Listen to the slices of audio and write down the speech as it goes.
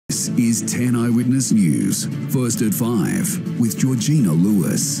This is 10 Eyewitness News, first at 5, with Georgina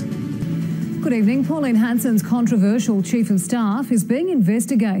Lewis. Good evening. Pauline Hanson's controversial Chief of Staff is being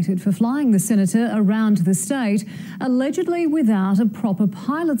investigated for flying the senator around the state, allegedly without a proper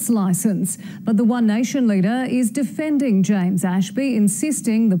pilot's licence. But the One Nation leader is defending James Ashby,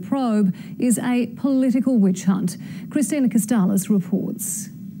 insisting the probe is a political witch hunt. Christina Costalis reports.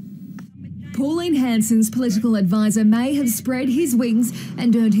 Pauline Hanson's political advisor may have spread his wings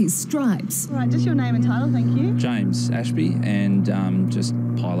and earned his stripes. All right, just your name and title, thank you. James Ashby, and just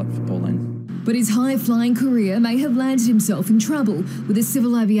pilot for Pauline. But his high-flying career may have landed himself in trouble with the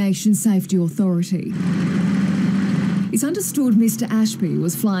Civil Aviation Safety Authority. It's understood Mr Ashby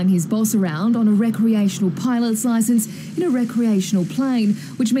was flying his boss around on a recreational pilot's licence in a recreational plane,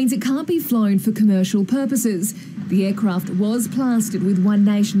 which means it can't be flown for commercial purposes. The aircraft was plastered with One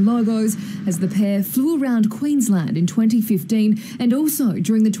Nation logos as the pair flew around Queensland in 2015 and also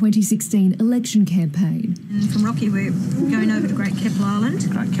during the 2016 election campaign. And from Rocky, we're going over to Great Keppel Island,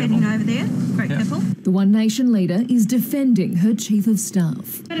 heading over there, Great Keppel. The One Nation leader is defending her Chief of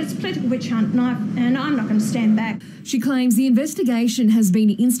Staff. But it's a political witch hunt, and I'm not going to stand back. She claims the investigation has been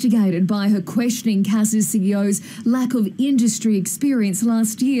instigated by her questioning CASA CEO's lack of industry experience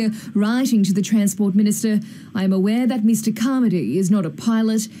last year, writing to the Transport Minister, "I am aware that Mr Carmody is not a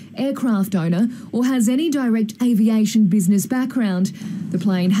pilot, aircraft owner or has any direct aviation business background. The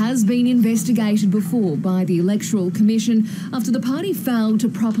plane has been investigated before by the Electoral Commission after the party failed to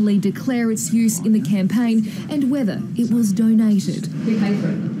properly declare its use in the campaign and whether it was donated." Who paid for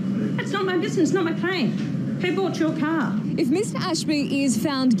it? That's not my business, not my plane. Who bought your car? If Mr Ashby is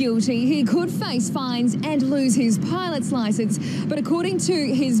found guilty, he could face fines and lose his pilot's licence. But according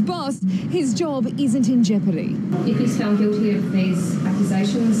to his boss, his job isn't in jeopardy. If he's found guilty of these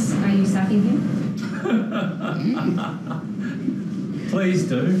accusations, are you sacking him? Please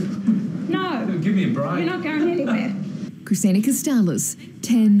do. No. Give me a break. You're not going anywhere. Christina Costalis,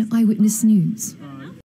 10 Eyewitness News.